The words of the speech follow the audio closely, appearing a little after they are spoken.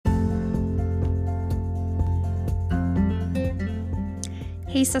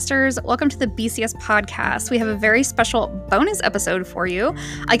Hey sisters, welcome to the BCS podcast. We have a very special bonus episode for you.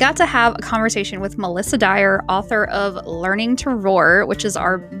 I got to have a conversation with Melissa Dyer, author of Learning to Roar, which is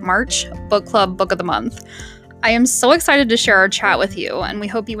our March book club book of the month. I am so excited to share our chat with you, and we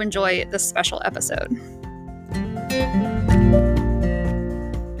hope you enjoy this special episode.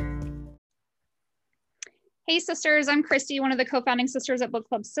 Hey sisters, I'm Christy, one of the co-founding sisters at Book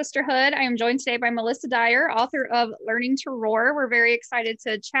Club Sisterhood. I am joined today by Melissa Dyer, author of Learning to Roar. We're very excited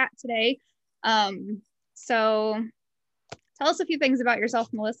to chat today. So tell us a few things about yourself,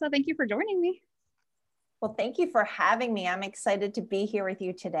 Melissa. Thank you for joining me. Well, thank you for having me. I'm excited to be here with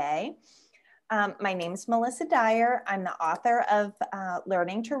you today. My name is Melissa Dyer. I'm the author of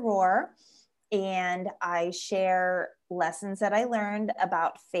Learning to Roar, and I share lessons that I learned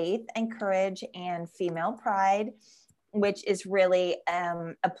about faith and courage and female pride, which is really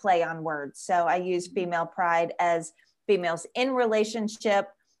a play on words. So I use female pride as females in relationship,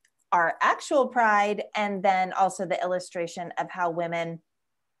 our actual pride, and then also the illustration of how women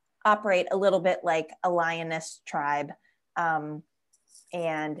operate a little bit like a lioness tribe,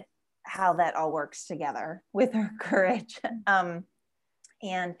 and how that all works together with our courage.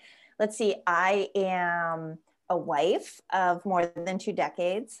 And let's see, I am a wife of more than 2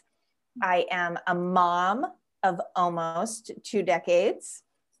 decades. I am a mom of almost 2 decades.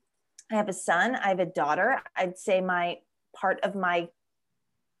 I have a son, I have a daughter. I'd say part of my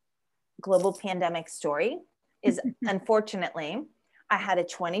global pandemic story is, unfortunately, I had a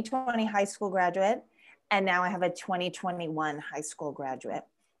 2020 high school graduate, and now I have a 2021 high school graduate,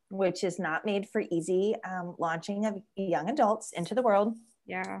 which is not made for easy launching of young adults into the world.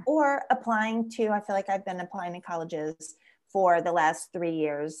 Yeah. Or applying to, I feel like I've been applying to colleges for the last 3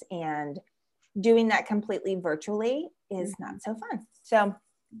 years, and doing that completely virtually is not so fun. So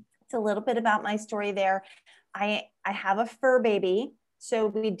it's a little bit about my story there. I have a fur baby. So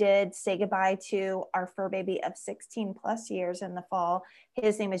we did say goodbye to our fur baby of 16 plus years in the fall.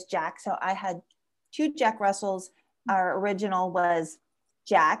 His name is Jack. So I had 2 Jack Russells. Our original was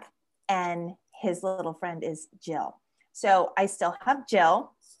Jack, and his little friend is Jill. So I still have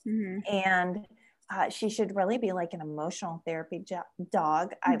Jill, and she should really be like an emotional therapy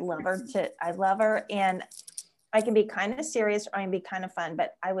dog. I love her, and I can be kind of serious or I can be kind of fun,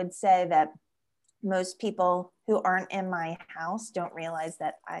 but I would say that most people who aren't in my house don't realize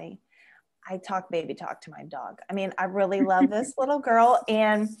that I talk baby talk to my dog. I mean, I really love this little girl,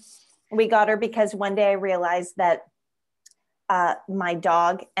 and we got her because one day I realized that my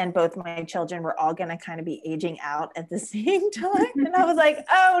dog and both my children were all going to kind of be aging out at the same time. And I was like,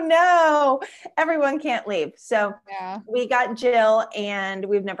 oh no, everyone can't leave. So we got Jill, and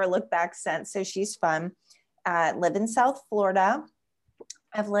we've never looked back since. So she's fun. Live in South Florida.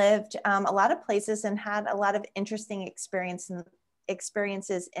 I've lived a lot of places and had a lot of interesting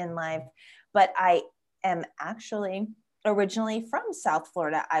experiences in life, but I am actually originally from South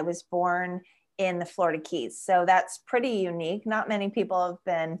Florida. I was born in the Florida Keys. So that's pretty unique. Not many people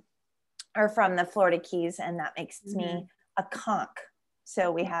are from the Florida Keys, and that makes me a conch.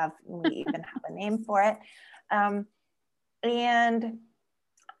 So we even have a name for it. And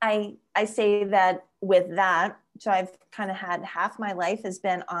I say that with that, so I've kind of had half my life has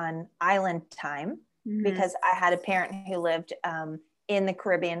been on island time, because I had a parent who lived in the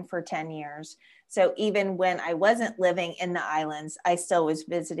Caribbean for 10 years. So even when I wasn't living in the islands, I still was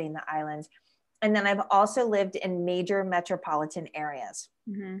visiting the islands. And then I've also lived in major metropolitan areas.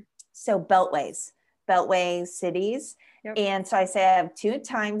 So beltway cities. Yep. And so I say I have 2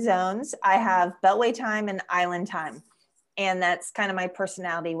 time zones. I have beltway time and island time. And that's kind of my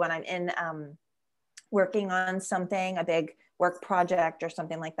personality when I'm in working on something, a big work project or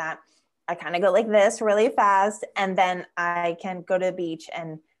something like that. I kind of go like this really fast, and then I can go to the beach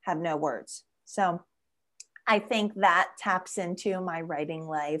and have no words. So I think that taps into my writing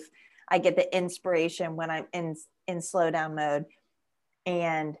life. I get the inspiration when I'm in slow down mode,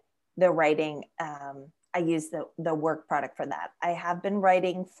 and the writing, I use the work product for that. I have been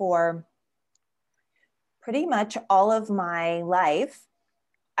writing for pretty much all of my life.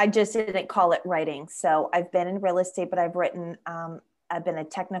 I just didn't call it writing. So I've been in real estate, but I've been a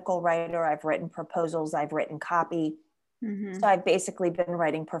technical writer. I've written proposals. I've written copy. So I've basically been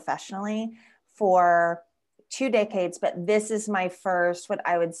writing professionally for 2 decades, but this is my first, what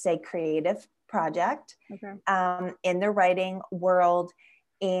I would say, creative project in the writing world.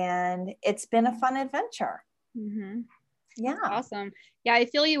 And it's been a fun adventure. Yeah. Awesome. Yeah. I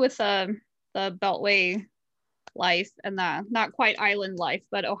feel you with the Beltway life and the not quite island life,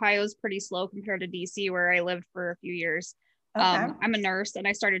 but Ohio's pretty slow compared to DC, where I lived for a few years. I'm a nurse, and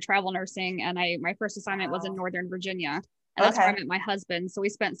I started travel nursing, and my first assignment was in Northern Virginia. and that's where I Okay. met my husband. So we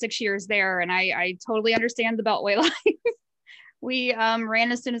spent 6 years there, and I totally understand the Beltway life. We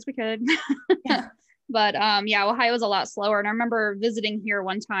ran as soon as we could. Yeah. But yeah, Ohio was a lot slower. And I remember visiting here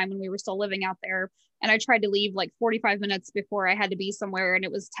one time when we were still living out there, and I tried to leave like 45 minutes before I had to be somewhere, and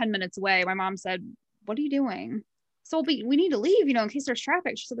it was 10 minutes away. My mom said, "What are you doing?" So we need to leave, in case there's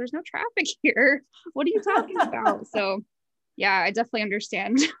traffic. She said, "There's no traffic here. What are you talking about?" So yeah, I definitely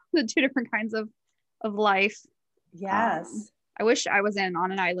understand the two different kinds of life. Yes. I wish I was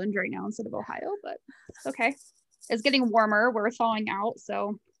on an island right now instead of Ohio, but it's okay. It's getting warmer. We're thawing out,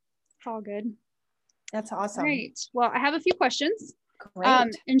 so it's all good. That's awesome. Right. Well, I have a few questions.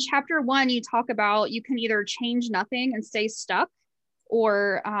 Great. In chapter 1, you talk about you can either change nothing and stay stuck,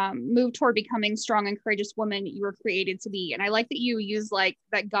 or move toward becoming strong and courageous woman you were created to be. And I like that you use like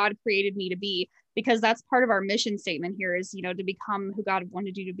that God created me to be, because that's part of our mission statement here is, to become who God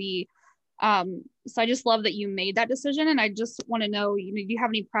wanted you to be. So I just love that you made that decision. And I just want to know, do you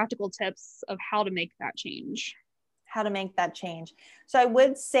have any practical tips of how to make that change? How to make that change. So I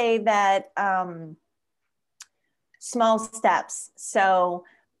would say that small steps. So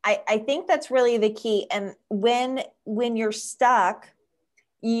I think that's really the key. And when you're stuck,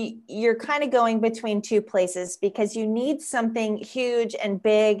 you're kind of going between two places, because you need something huge and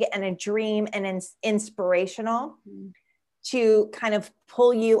big and a dream and inspirational to kind of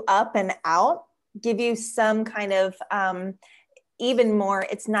pull you up and out, give you some kind of even more.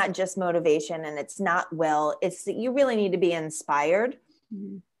 It's not just motivation and it's not it's that you really need to be inspired.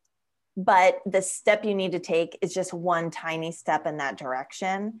 Mm-hmm. But the step you need to take is just one tiny step in that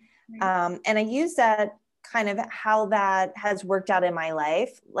direction. Right. And I use that kind of how that has worked out in my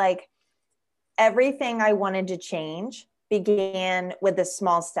life. Like everything I wanted to change began with a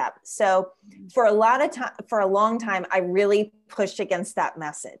small step. So for a long time, I really pushed against that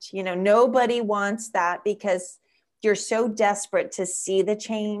message. Nobody wants that, because you're so desperate to see the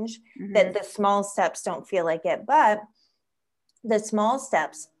change that the small steps don't feel like it. But the small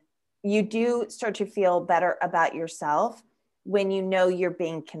steps, you do start to feel better about yourself when you're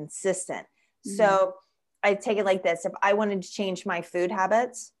being consistent. Mm-hmm. So I take it like this. If I wanted to change my food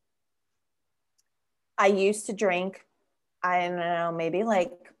habits, I used to drink, I don't know, maybe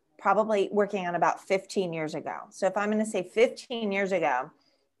like probably working on about 15 years ago. So if I'm going to say 15 years ago,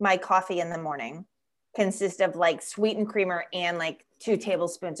 my coffee in the morning consists of like sweetened creamer and like 2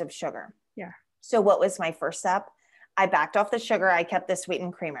 tablespoons of sugar. Yeah. So what was my first step? I backed off the sugar. I kept the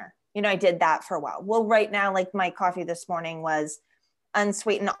sweetened creamer. I did that for a while. Well, right now, like my coffee this morning was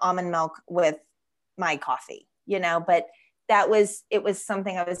unsweetened almond milk with my coffee, but it was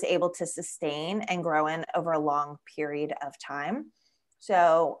something I was able to sustain and grow in over a long period of time.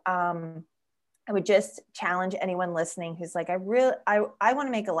 So I would just challenge anyone listening who's like, I want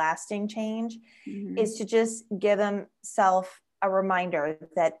to make a lasting change, is to just give themselves a reminder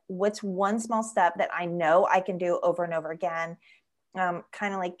that what's one small step that I know I can do over and over again.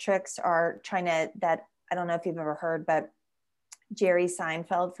 Kind of like tricks are that I don't know if you've ever heard, but Jerry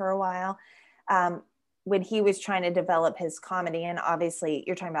Seinfeld for a while, when he was trying to develop his comedy, and obviously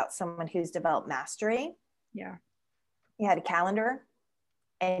you're talking about someone who's developed mastery. Yeah. He had a calendar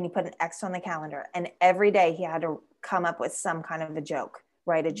and he put an X on the calendar, and every day he had to come up with some kind of a joke,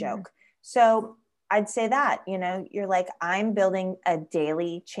 write a joke. So I'd say that, you're like, I'm building a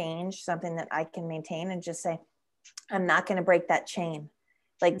daily change, something that I can maintain, and just say, I'm not going to break that chain.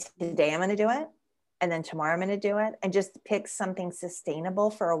 Like today I'm going to do it. And then tomorrow I'm going to do it, and just pick something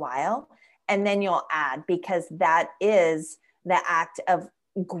sustainable for a while. And then you'll add, because that is the act of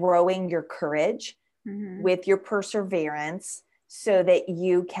growing your courage with your perseverance, so that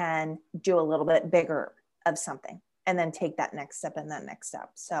you can do a little bit bigger of something and then take that next step and that next step.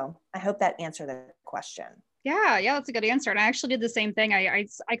 So I hope that answered the question. Yeah, that's a good answer. And I actually did the same thing. I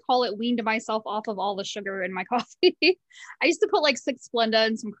call it weaned myself off of all the sugar in my coffee. I used to put like 6 Splenda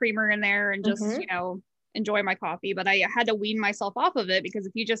and some creamer in there and just, enjoy my coffee. But I had to wean myself off of it, because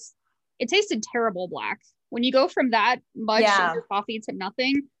it tasted terrible black. When you go from that much in your coffee to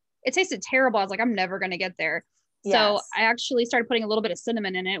nothing, it tasted terrible. I was like, I'm never going to get there. Yes. So I actually started putting a little bit of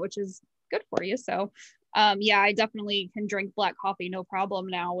cinnamon in it, which is good for you. So I definitely can drink black coffee no problem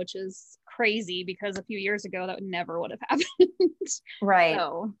now, which is crazy, because a few years ago that never would have happened. Right.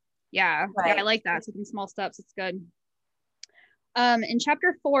 So I like that. Taking small steps, it's good. In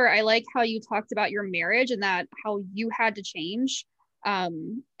chapter 4, I like how you talked about your marriage and that how you had to change,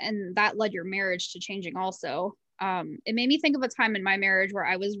 and that led your marriage to changing also. It made me think of a time in my marriage where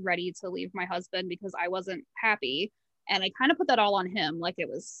I was ready to leave my husband because I wasn't happy, and I kind of put that all on him, like it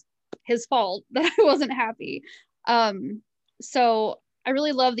was his fault that I wasn't happy. So I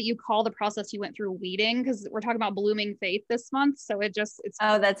really love that you call the process you went through weeding, because we're talking about blooming faith this month. So it's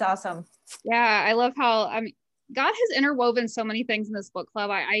Oh, that's awesome. yeah, I love how, I mean, God has interwoven so many things in this book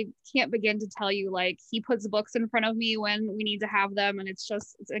club. I can't begin to tell you, like, he puts books in front of me when we need to have them, and it's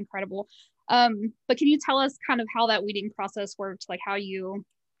incredible. But can you tell us kind of how that weeding process worked, like how you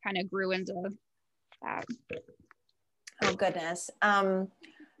kind of grew into that? Oh goodness.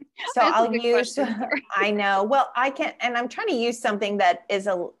 So I'll use, I know, well, I can, and I'm trying to use something that is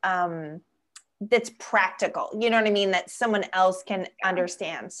that's practical, you know what I mean? That someone else can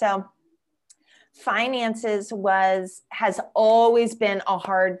understand. So finances has always been a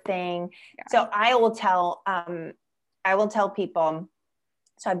hard thing. Yeah. So I will tell people,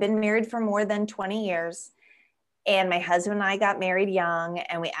 so I've been married for more than 20 years. And my husband and I got married young,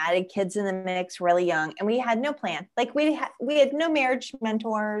 and we added kids in the mix really young, and we had no plan. Like we had no marriage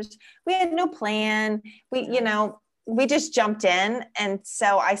mentors. We had no plan. We just jumped in. And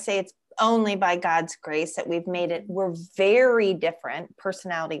so I say it's only by God's grace that we've made it. We're very different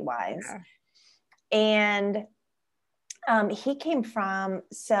personality wise. Yeah. And he came from,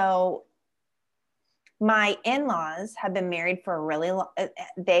 so my in-laws have been married for a really long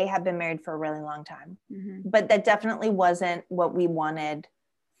time, mm-hmm. but that definitely wasn't what we wanted,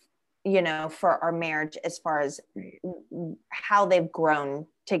 for our marriage, as far as how they've grown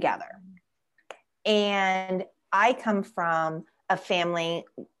together. And I come from a family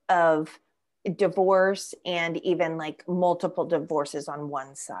of divorce, and even like multiple divorces on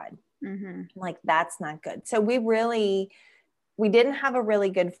one side. Mm-hmm. Like, that's not good. So we didn't have a really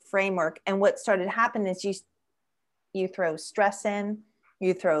good framework. And what started happening is you throw stress in,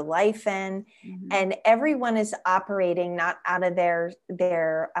 you throw life in, mm-hmm. and everyone is operating not out of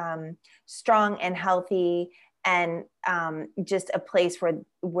their strong and healthy and just a place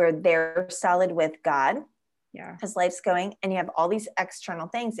where they're solid with God. Yeah. As life's going, and you have all these external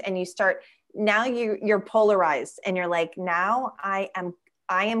things, and you're polarized, and you're like, now I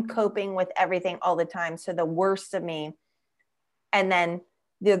am coping with everything all the time. So the worst of me. And then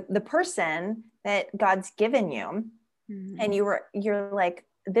the person that God's given you, mm-hmm. and you're like,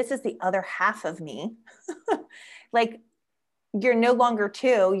 this is the other half of me. Like, you're no longer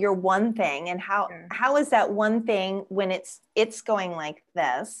two, you're one thing. And how is that one thing when it's going like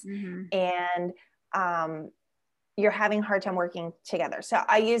this? Mm-hmm. And you're having a hard time working together. So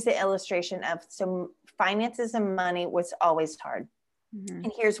I use the illustration of, so finances and money was always hard. Mm-hmm.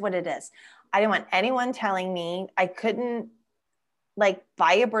 And here's what it is. I didn't want anyone telling me I couldn't, like,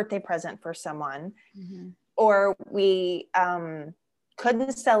 buy a birthday present for someone, mm-hmm. or we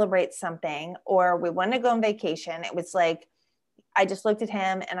couldn't celebrate something, or we wanted to go on vacation. It was like, I just looked at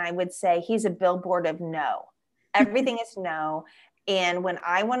him and I would say, he's a billboard of no. Everything is no. And when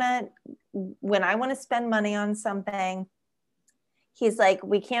I want to spend money on something, he's like,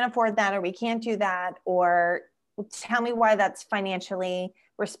 we can't afford that, or we can't do that, or tell me why that's financially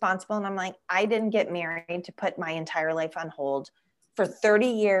responsible. And I'm like, I didn't get married to put my entire life on hold for 30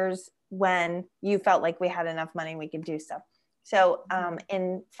 years when you felt like we had enough money, we could do stuff. So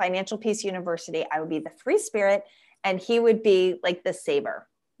in Financial Peace University, I would be the free spirit, and he would be like the saver.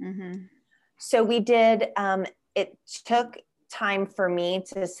 Mm-hmm. So we did, it took time for me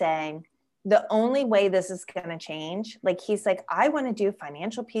to say, the only way this is going to change, like, he's like, I want to do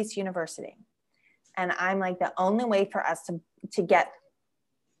Financial Peace University. And I'm like, the only way for us to get,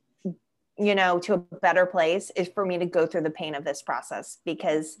 to a better place is for me to go through the pain of this process,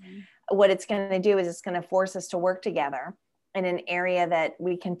 because mm-hmm. what it's going to do is it's going to force us to work together in an area that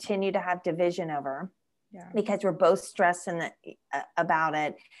we continue to have division over, because we're both stressed about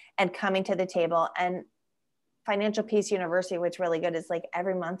it, and coming to the table. And Financial Peace University, what's really good is, like,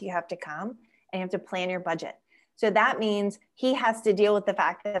 every month you have to come and you have to plan your budget. So that means he has to deal with the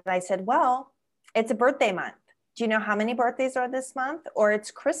fact that I said, well, it's a birthday month. Do you know how many birthdays are this month? Or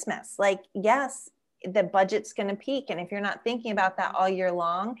it's Christmas. Like, yes, the budget's going to peak. And if you're not thinking about that all year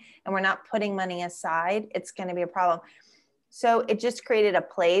long, and we're not putting money aside, it's going to be a problem. So it just created a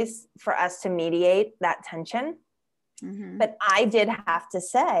place for us to mediate that tension. Mm-hmm. But I did have to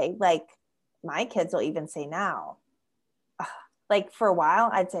say, like, my kids will even say now, like, for a while,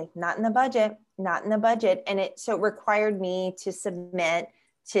 I'd say, not in the budget. And so it required me to submit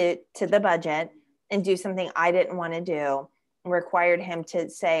to the budget and do something I didn't want to do, and required him to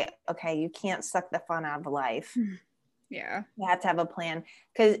say, okay, you can't suck the fun out of life. Yeah. You have to have a plan,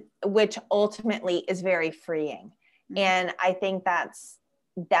 which ultimately is very freeing. Mm-hmm. And I think that's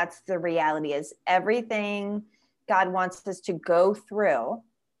the reality, is everything God wants us to go through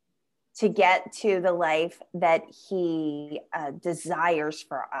to get to the life that he desires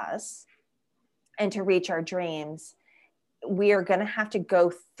for us and to reach our dreams we are going to have to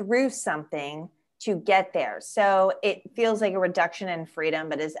go through something to get there. So it feels like a reduction in freedom,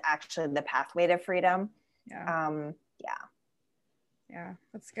 but is actually the pathway to freedom. Yeah. Yeah,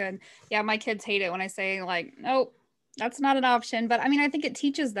 that's good. Yeah, my kids hate it when I say like, nope, that's not an option. But I mean, I think it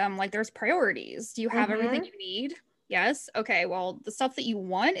teaches them like there's priorities. Do you have everything you need? Yes. Okay. Well, the stuff that you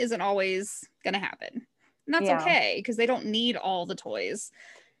want isn't always going to happen. And that's okay because they don't need all the toys.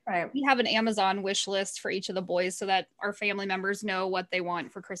 Right. We have an Amazon wish list for each of the boys so that our family members know what they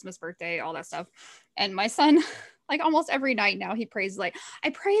want for Christmas, birthday, all that stuff. And my son, like almost every night now, he prays like,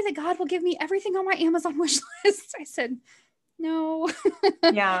 I pray that God will give me everything on my Amazon wish list. I said, no,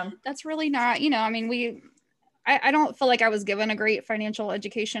 Yeah, that's really not, I mean, I don't feel like I was given a great financial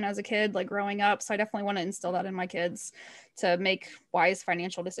education as a kid, like growing up. So I definitely want to instill that in my kids to make wise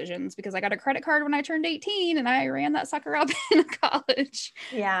financial decisions because I got a credit card when I turned 18 and I ran that sucker up in college.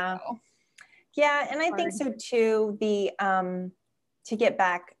 Yeah. So, yeah. And I think so too, to get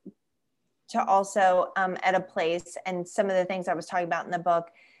back to also at a place and some of the things I was talking about in the book,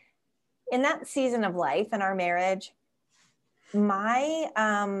 in that season of life in our marriage, my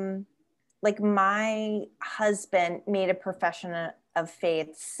husband made a profession of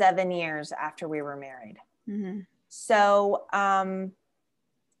faith 7 years after we were married. So I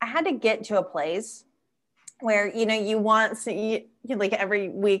had to get to a place where you want you like every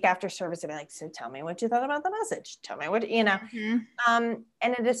week after service, I'd be like, so tell me what you thought about the message, tell me what and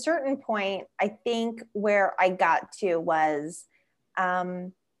at a certain point I think where I got to was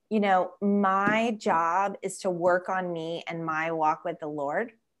my job is to work on me and my walk with the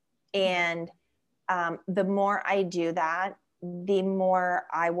Lord. And the more I do that, the more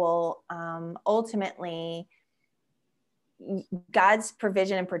I will ultimately, God's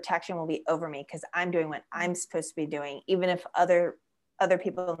provision and protection will be over me because I'm doing what I'm supposed to be doing, even if other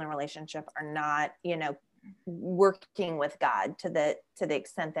people in the relationship are not, working with God to the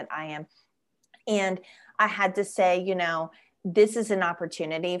extent that I am. And I had to say, this is an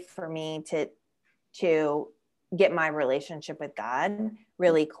opportunity for me to get my relationship with God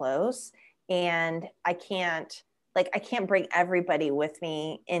really close. And I can't bring everybody with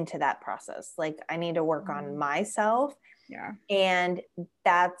me into that process. Like I need to work on myself. Yeah. And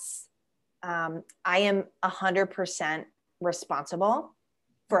that's, I am 100% responsible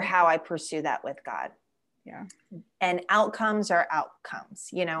for how I pursue that with God. Yeah. And outcomes are outcomes.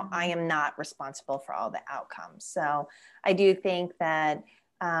 I am not responsible for all the outcomes. So I do think that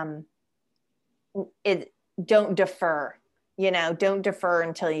don't defer, don't defer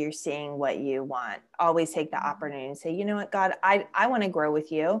until you're seeing what you want. Always take the opportunity and say, you know what, God, I want to grow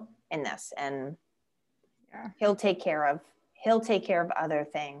with you in this. And he'll take care of other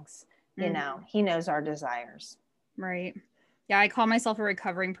things. He knows our desires. Right. Yeah, I call myself a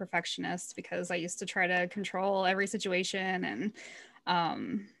recovering perfectionist because I used to try to control every situation. And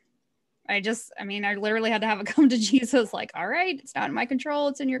I literally had to have a come to Jesus like, all right, it's not in my control.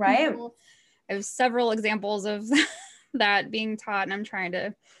 It's in your control. I have several examples of that being taught and I'm trying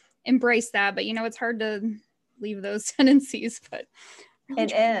to embrace that. But, it's hard to leave those tendencies, but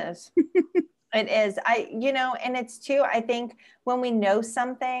it is. It is. And it's too, I think when we know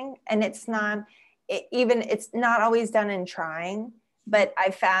something and it's not always done in trying, but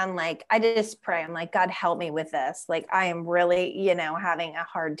I found like, I just pray. I'm like, God, help me with this. Like, I am really, having a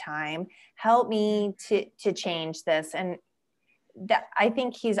hard time. Help me to change this. And that I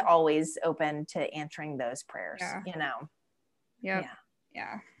think he's always open to answering those prayers, Yeah.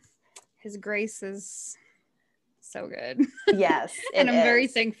 His grace is so good. Yes. And I'm very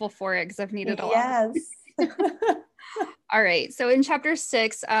thankful for it because I've needed a lot. Yes. All right. So in chapter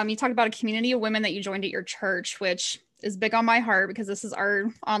 6, you talked about a community of women that you joined at your church, which is big on my heart because this is our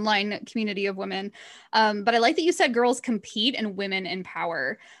online community of women. But I like that you said girls compete and women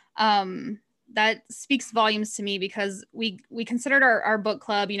empower. That speaks volumes to me because we considered our book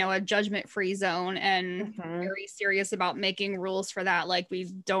club, a judgment-free zone and very serious about making rules for that. Like we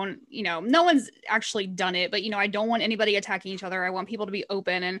don't, no one's actually done it, but, I don't want anybody attacking each other. I want people to be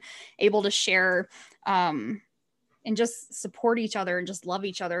open and able to share, and just support each other and just love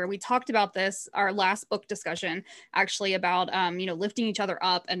each other. We talked about this, our last book discussion, actually about, lifting each other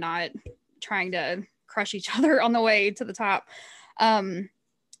up and not trying to crush each other on the way to the top.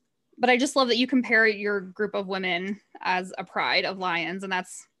 But I just love that you compare your group of women as a pride of lions. And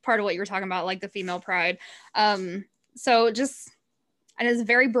that's part of what you were talking about, like the female pride. So just, and it's a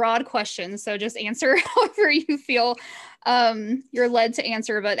very broad question. So just answer however you feel you're led to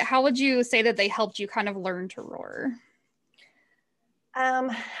answer. But how would you say that they helped you kind of learn to roar?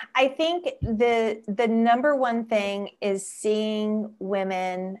 I think the number one thing is seeing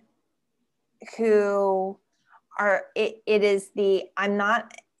women who it is the, I'm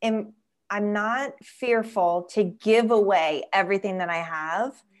not fearful to give away everything that I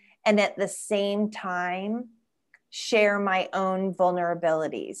have, and at the same time share my own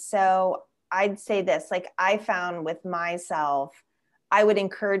vulnerabilities. So I'd say this, like I found with myself, I would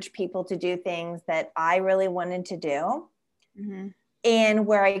encourage people to do things that I really wanted to do. Mm-hmm. And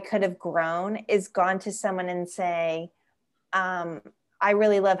where I could have grown is gone to someone and say, I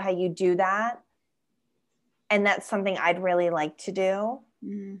really love how you do that. And that's something I'd really like to do.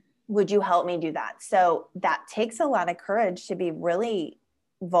 Mm-hmm. Would you help me do that? So that takes a lot of courage to be really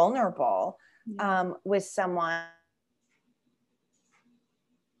vulnerable with someone.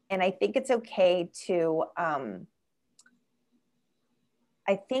 And I think it's okay to,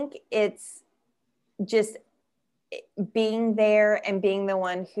 I think it's just being there and being the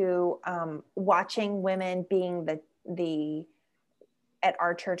one who, watching women being the, at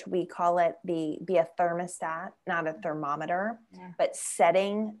our church, we call it be a thermostat, not a thermometer, but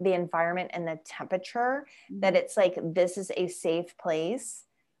setting the environment and the temperature that it's like, this is a safe place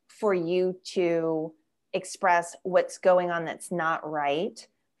for you to express what's going on that's not right,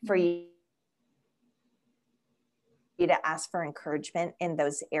 for you to ask for encouragement in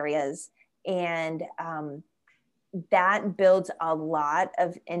those areas. And that builds a lot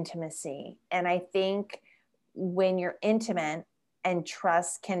of intimacy. And I think when you're intimate and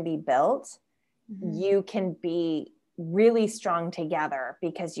trust can be built, you can be really strong together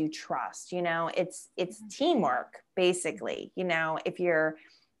because you trust, it's teamwork, basically. If you're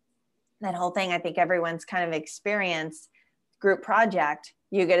that whole thing, I think everyone's kind of experienced group project,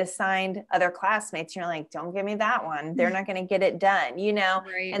 you get assigned other classmates, you're like, don't give me that one, they're not going to get it done,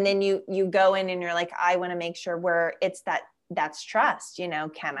 right. And then you go in and you're like, I want to make sure that's trust,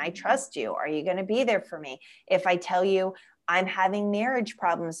 can I trust you? Are you going to be there for me? If I tell you I'm having marriage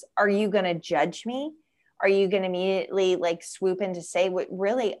problems, are you going to judge me? Are you going to immediately like swoop in to say what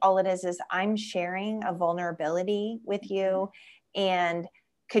really all it is I'm sharing a vulnerability with you, and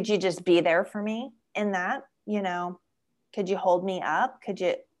could you just be there for me in that? Could you hold me up? Could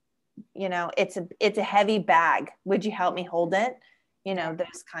you, it's a heavy bag. Would you help me hold it?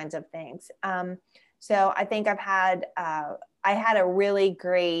 Those kinds of things. So I think I had a really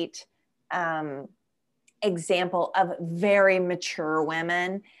great example of very mature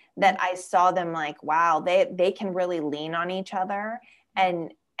women that I saw them like, wow, they can really lean on each other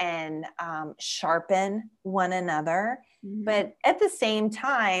and sharpen one another. Mm-hmm. But at the same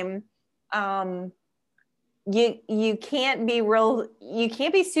time, you can't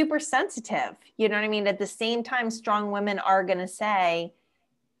be super sensitive. You know what I mean? At the same time, strong women are going to say,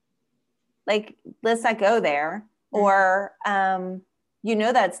 like, let's not go there. Mm-hmm. Or,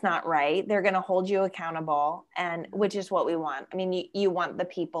 that's not right. They're going to hold you accountable, and which is what we want. I mean, you want the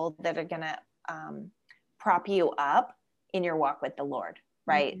people that are going to prop you up in your walk with the Lord,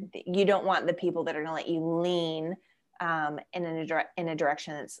 right? Mm-hmm. You don't want the people that are going to let you lean in a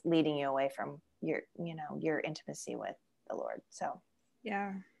direction that's leading you away from your intimacy with the Lord. So,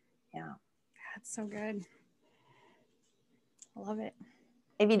 yeah, that's so good. I love it.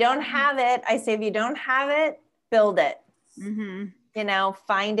 If you don't have it, I say, if you don't have it, build it. Mm-hmm.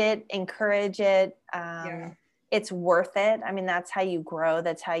 Find it, encourage it. It's worth it. I mean, that's how you grow.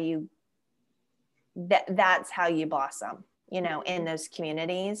 That's how you blossom, in those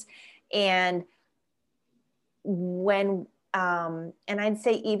communities. And when, and I'd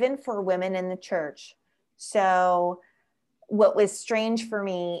say even for women in the church. So what was strange for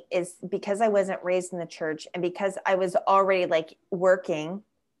me is because I wasn't raised in the church, and because I was already like working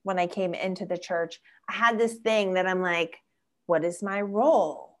when I came into the church, I had this thing that I'm like, what is my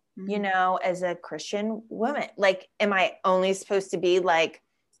role, as a Christian woman? Like, am I only supposed to be like,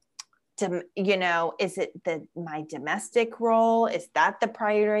 is it my domestic role? Is that the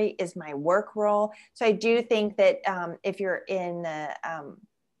priority? Is my work role? So I do think that if you're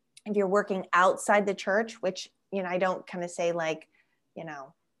if you're working outside the church, which, I don't kind of say like,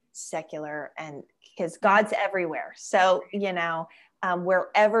 secular, and because God's everywhere. So,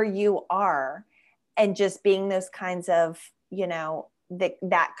 wherever you are, and just being those kinds of,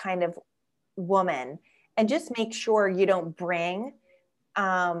 that kind of woman, and just make sure you don't bring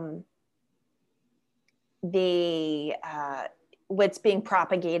what's being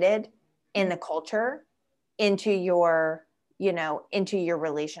propagated in the culture into your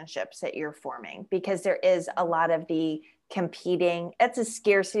relationships that you're forming, because there is a lot of the competing. It's a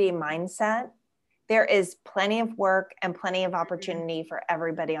scarcity mindset. There is plenty of work and plenty of opportunity for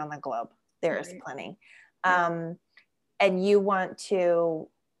everybody on the globe. There is plenty. And you want to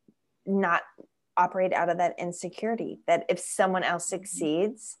not operate out of that insecurity, that if someone else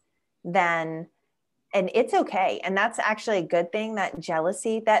succeeds, then it's okay. And that's actually a good thing, that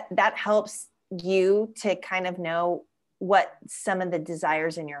jealousy, that helps you to kind of know what some of the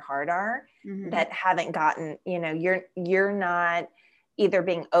desires in your heart are that haven't gotten, you're not either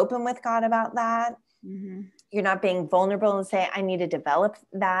being open with God about that. You're not being vulnerable and say, I need to develop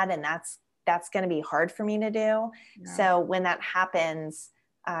that. And that's going to be hard for me to do. Yeah. So when that happens,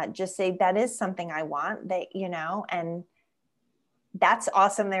 just say, that is something I want, that, and that's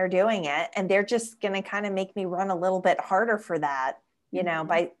awesome. They're doing it. And they're just going to kind of make me run a little bit harder for that,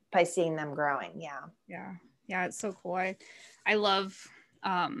 by seeing them growing. Yeah. Yeah. Yeah. It's so cool. I love,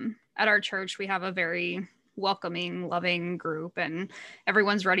 at our church, we have a very welcoming, loving group, and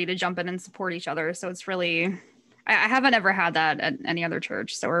everyone's ready to jump in and support each other. So it's really, I haven't ever had that at any other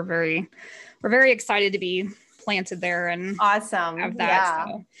church. So we're very excited to be planted there and awesome. Have that. Yeah.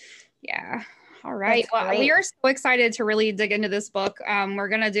 So, yeah. All right. Well, we are so excited to really dig into this book. We're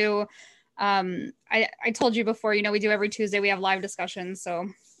going to do, I told you before, we do every Tuesday, we have live discussions. So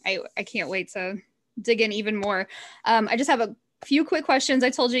I can't wait to dig in even more. I just have a few quick questions. I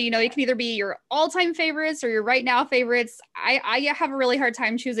told you, it can either be your all-time favorites or your right now favorites. I have a really hard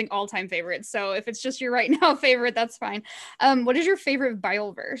time choosing all-time favorites. So if it's just your right now favorite, that's fine. What is your favorite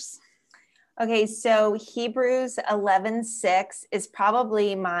Bible verse? Okay. So Hebrews 11:6 is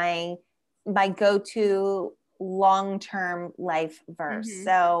probably my go-to long-term life verse.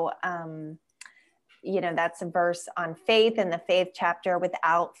 So, that's a verse on faith, in the faith chapter.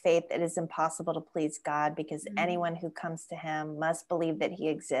 Without faith, it is impossible to please God, because anyone who comes to him must believe that he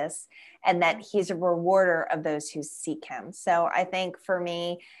exists and that he's a rewarder of those who seek him. So I think for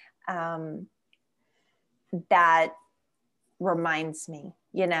me, that reminds me,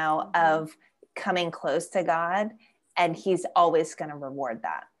 of coming close to God, and he's always going to reward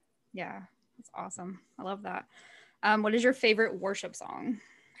that. Yeah, that's awesome. I love that. What is your favorite worship song?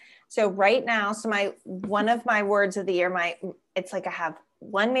 So right now, one of my words of the year, it's like I have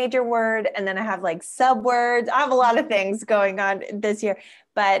one major word and then I have like sub words. I have a lot of things going on this year,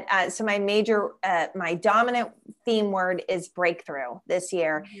 but so my dominant theme word is breakthrough this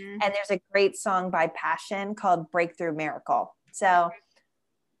year. And there's a great song by Passion called Breakthrough Miracle. So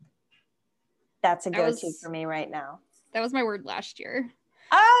that's a go-to for me right now. That was my word last year.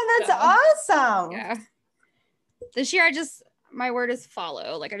 Oh, that's awesome. Yeah. This year, my word is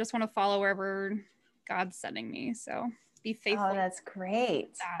follow. Like, I just want to follow wherever God's sending me. So be faithful. Oh, that's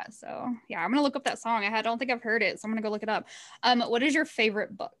great. So yeah, I'm going to look up that song. I don't think I've heard it. So I'm going to go look it up. What is your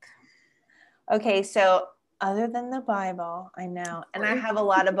favorite book? Okay. So other than the Bible, I know, and I have a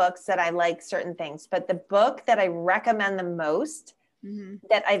lot of books that I like certain things, but the book that I recommend the most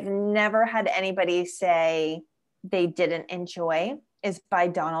that I've never had anybody say they didn't enjoy is by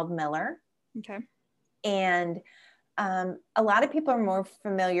Donald Miller. Okay. And a lot of people are more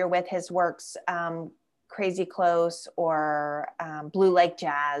familiar with his works, Crazy Close or Blue Like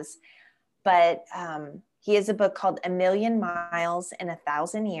Jazz, but he has a book called A Million Miles in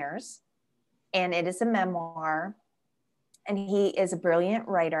 1,000 Years, and it is a memoir, and he is a brilliant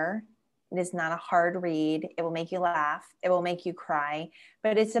writer. It is not a hard read. It will make you laugh. It will make you cry,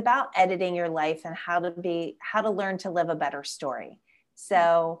 but it's about editing your life and how to learn to live a better story.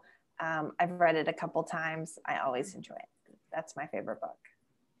 So I've read it a couple times. I always enjoy it. That's my favorite book.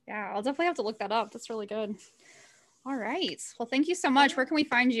 Yeah, I'll definitely have to look that up. That's really good. All right. Well, thank you so much. Where can we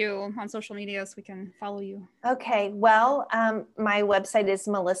find you on social media so we can follow you? Okay. Well, my website is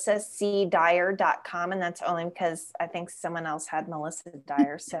melissacdyer.com, and that's only because I think someone else had Melissa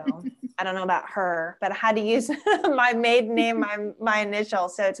Dyer. So I don't know about her, but I had to use my maiden name, my initial.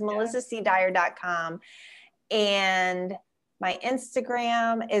 So it's melissacdyer.com. And my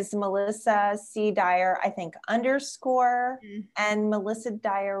Instagram is Melissa C. Dyer, I think, _, and Melissa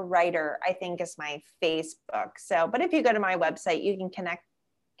Dyer Writer, I think, is my Facebook. So, but if you go to my website, you can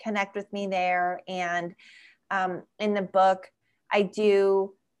connect with me there. And in the book,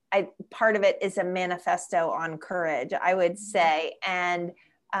 part of it is a manifesto on courage, I would say. And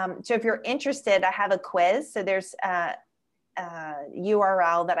so if you're interested, I have a quiz. So there's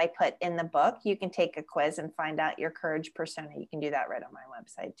URL that I put in the book. You can take a quiz and find out your courage persona. You can do that right on my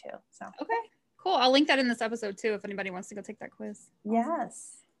website too. So okay, cool. I'll link that in this episode too if anybody wants to go take that quiz.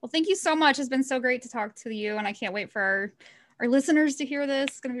 Yes. Well, thank you so much. It's been so great to talk to you, and I can't wait for our listeners to hear this.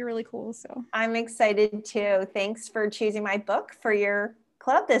 It's going to be really cool. So I'm excited too. Thanks for choosing my book for your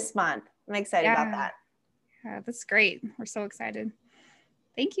club this month. I'm excited about that. Yeah, that's great. We're so excited.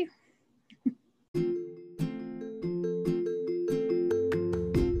 Thank you.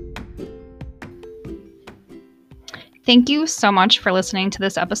 Thank you so much for listening to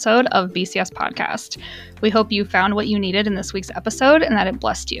this episode of BCS Podcast. We hope you found what you needed in this week's episode and that it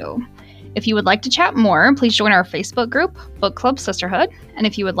blessed you. If you would like to chat more, please join our Facebook group, Book Club Sisterhood. And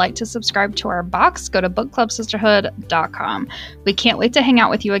if you would like to subscribe to our box, go to bookclubsisterhood.com. We can't wait to hang out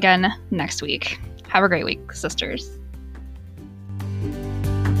with you again next week. Have a great week, sisters.